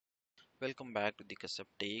Welcome back to the Kashyap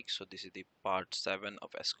Take. So this is the part 7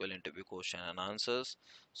 of SQL Interview Question and Answers.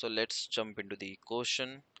 So let's jump into the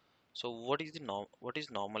question. So what is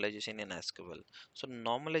normalization in SQL? So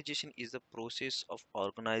normalization is the process of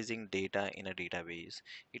organizing data in a database.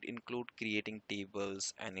 It includes creating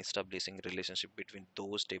tables and establishing relationship between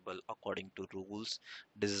those tables according to rules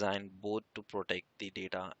designed both to protect the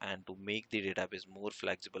data and to make the database more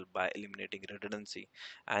flexible by eliminating redundancy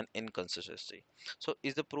and inconsistency. So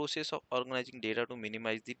is the process of organizing data to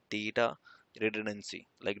minimize the data redundancy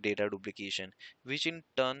like data duplication, which in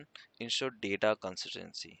turn ensure data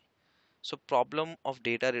consistency. So problem of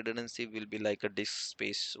data redundancy will be like a disk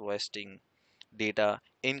space wasting, data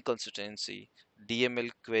inconsistency,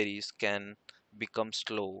 DML queries can become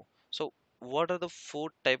slow. So what are the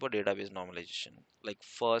four type of database normalization? Like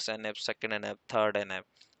first NF, second NF, third NF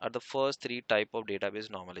are the first three type of database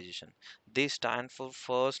normalization. They stand for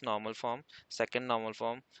first normal form, second normal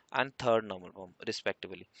form, and third normal form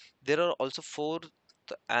respectively. There are also fourth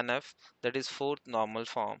NF, that is fourth normal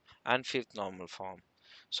form and fifth normal form.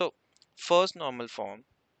 So first normal form,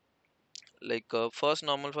 first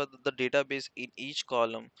normal for the database in each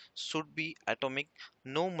column should be atomic,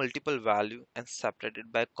 no multiple value and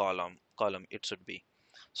separated by column it should be.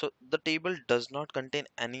 So the table does not contain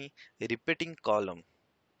any repeating column.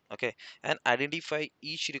 Okay, and identify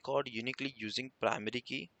each record uniquely using primary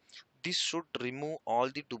key. This should remove all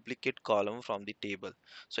the duplicate column from the table.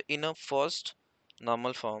 So in a first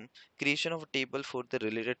normal form, creation of a table for the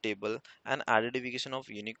related table and identification of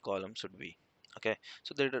unique column should be. Okay,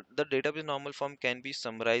 so the database normal form can be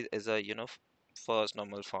summarized as a first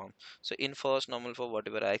normal form. So in first normal form,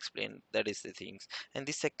 whatever I explained, that is the things. And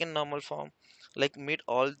the second normal form, like meet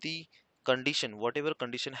all the condition, whatever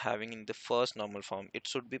condition having in the first normal form, it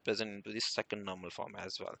should be present into the second normal form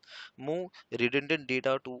as well. Move redundant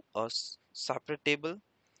data to a separate table,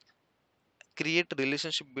 create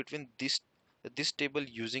relationship between this table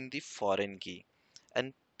using the foreign key,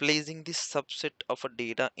 and placing the subset of a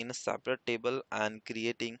data in a separate table and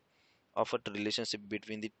creating of a relationship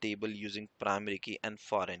between the table using primary key and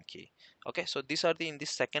foreign key. Okay, so these are the in the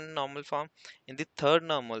second normal form. In the third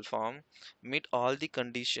normal form, meet all the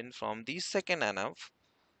condition from the second NF,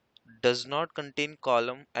 does not contain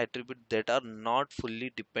column attribute that are not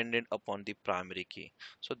fully dependent upon the primary key.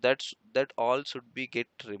 So that all should be get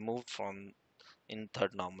removed from in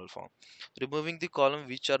third normal form, removing the column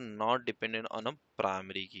which are not dependent on a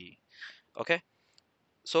primary key. Okay,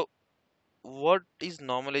 so what is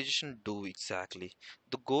normalization do exactly?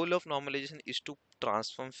 The goal of normalization is to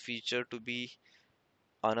transform feature to be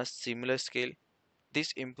on a similar scale.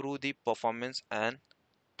 This improve the performance and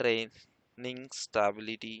training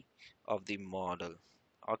stability of the model.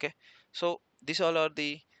 Okay, so these all are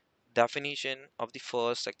the definition of the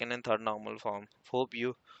first, second and third normal form. Hope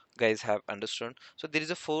you guys have understood. So there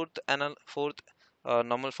is a fourth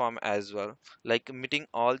normal form as well, like meeting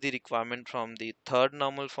all the requirement from the third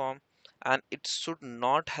normal form, and it should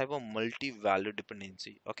not have a multi-value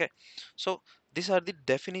dependency. Okay, so these are the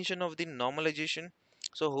definition of the normalization.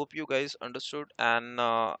 So hope you guys understood, and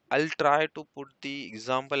I'll try to put the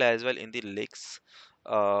example as well in the next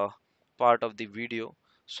uh, part of the video.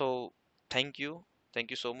 So thank you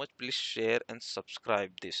so much. Please share and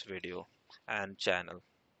subscribe this video and channel.